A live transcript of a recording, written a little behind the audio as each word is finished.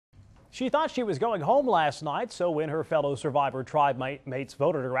She thought she was going home last night, so when her fellow survivor tribe mates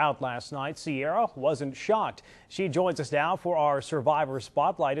voted her out last night, Sierra wasn't shocked. She joins us now for our Survivor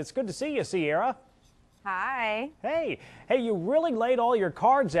Spotlight. It's good to see you, Sierra. Hi. Hey, you really laid all your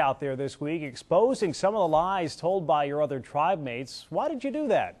cards out there this week, exposing some of the lies told by your other tribe mates. Why did you do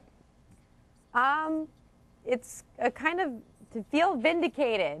that? It's a kind of to feel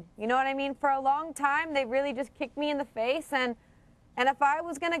vindicated. You know what I mean? For a long time, they really just kicked me in the face, and if I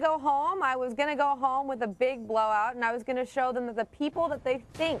was going to go home, I was going to go home with a big blowout, and I was going to show them that the people that they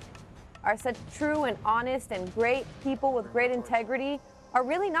think are such true and honest and great people with great integrity are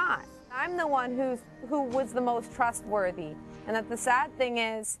really not. I'm the one who was the most trustworthy, and that the sad thing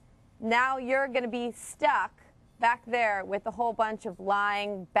is now you're going to be stuck back there with a whole bunch of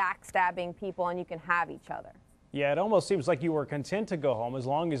lying, backstabbing people, and you can have each other. Yeah, it almost seems like you were content to go home as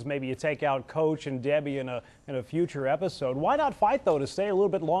long as maybe you take out Coach and Debbie in a future episode. Why not fight, though, to stay a little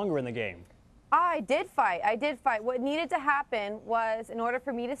bit longer in the game? I did fight. What needed to happen was, in order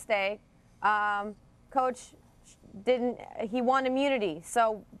for me to stay, Coach he won immunity.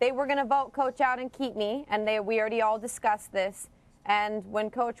 So they were going to vote Coach out and keep me, and we already all discussed this. And when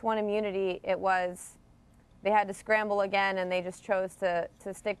Coach won immunity, they had to scramble again, and they just chose to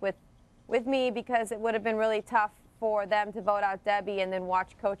stick with me because it would have been really tough for them to vote out Debbie and then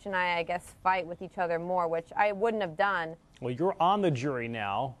watch Coach and I guess, fight with each other more, which I wouldn't have done. Well, you're on the jury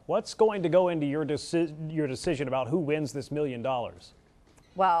now. What's going to go into your decision about who wins this $1 million?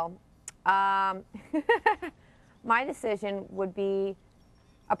 Well, my decision would be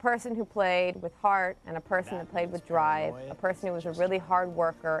a person who played with heart and a person that played with drive, a person who was a really hard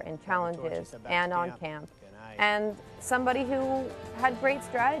worker in challenges and on camp, and somebody who had great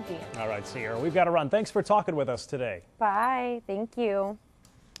strategy. All right, Sierra, we've got to run. Thanks for talking with us today. Bye. Thank you.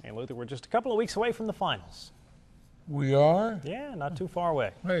 And Luther, we're just a couple of weeks away from the finals. We are? Yeah, not too far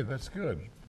away. Hey, that's good.